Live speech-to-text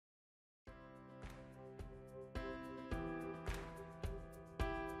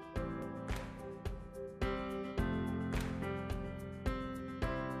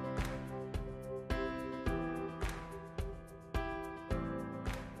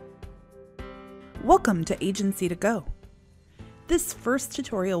Welcome to Agency to Go. This first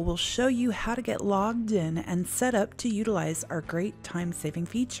tutorial will show you how to get logged in and set up to utilize our great time-saving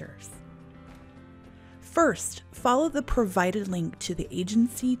features. First, follow the provided link to the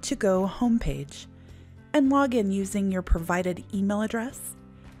Agency to Go homepage and log in using your provided email address,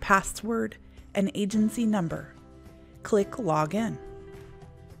 password, and agency number. Click Login.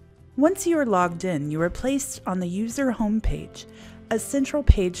 Once you are logged in, you are placed on the user homepage, a central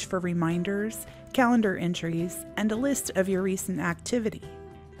page for reminders, calendar entries, and a list of your recent activity.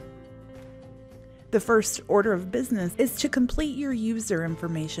 The first order of business is to complete your user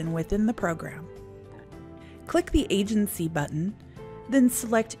information within the program. Click the Agency button, then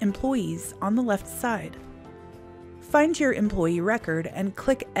select Employees on the left side. Find your employee record and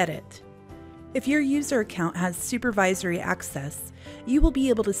click Edit. If your user account has supervisory access, you will be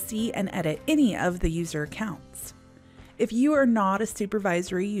able to see and edit any of the user accounts. If you are not a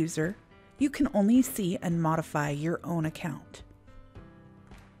supervisory user, you can only see and modify your own account.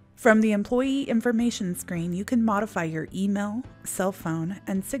 From the Employee Information screen, you can modify your email, cell phone,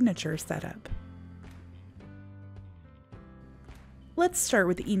 and signature setup. Let's start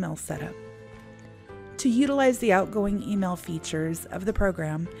with email setup. To utilize the outgoing email features of the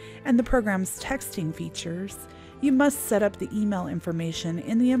program and the program's texting features, you must set up the email information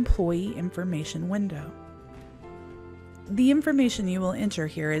in the Employee Information window. The information you will enter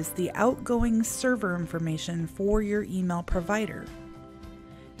here is the outgoing server information for your email provider.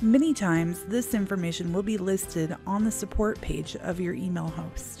 Many times, this information will be listed on the support page of your email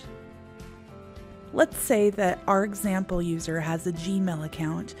host. Let's say that our example user has a Gmail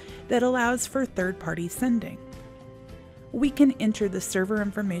account that allows for third-party sending. We can enter the server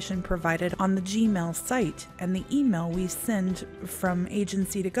information provided on the Gmail site, and the email we send from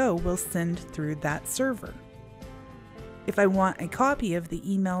Agency to Go will send through that server. If I want a copy of the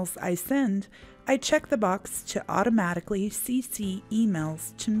emails I send, I check the box to automatically CC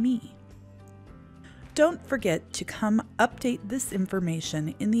emails to me. Don't forget to come update this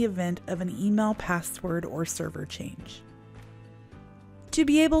information in the event of an email password or server change. To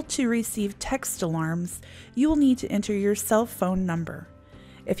be able to receive text alarms, you will need to enter your cell phone number.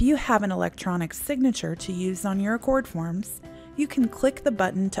 If you have an electronic signature to use on your Accord forms, you can click the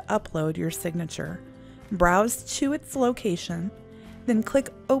button to upload your signature. Browse to its location, then click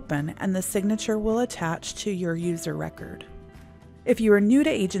Open and the signature will attach to your user record. If you are new to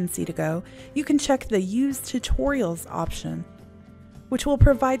Agency to Go, you can check the Use Tutorials option, which will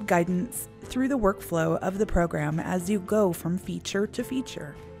provide guidance through the workflow of the program as you go from feature to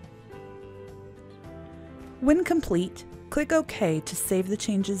feature. When complete, click OK to save the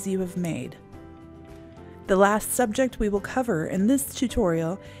changes you have made. The last subject we will cover in this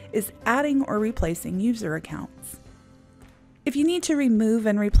tutorial is adding or replacing user accounts. If you need to remove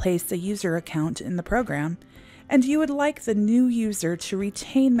and replace a user account in the program, and you would like the new user to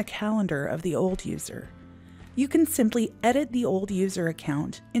retain the calendar of the old user, you can simply edit the old user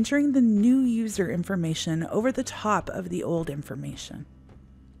account, entering the new user information over the top of the old information.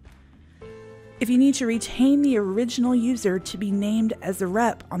 If you need to retain the original user to be named as a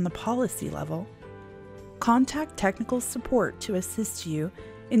rep on the policy level, contact technical support to assist you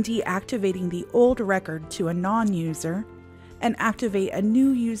in deactivating the old record to a non-user and activate a new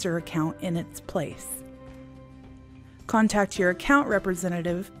user account in its place. Contact your account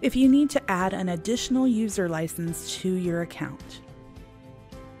representative if you need to add an additional user license to your account.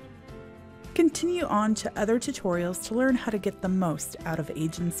 Continue on to other tutorials to learn how to get the most out of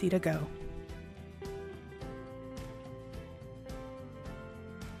Agency to Go.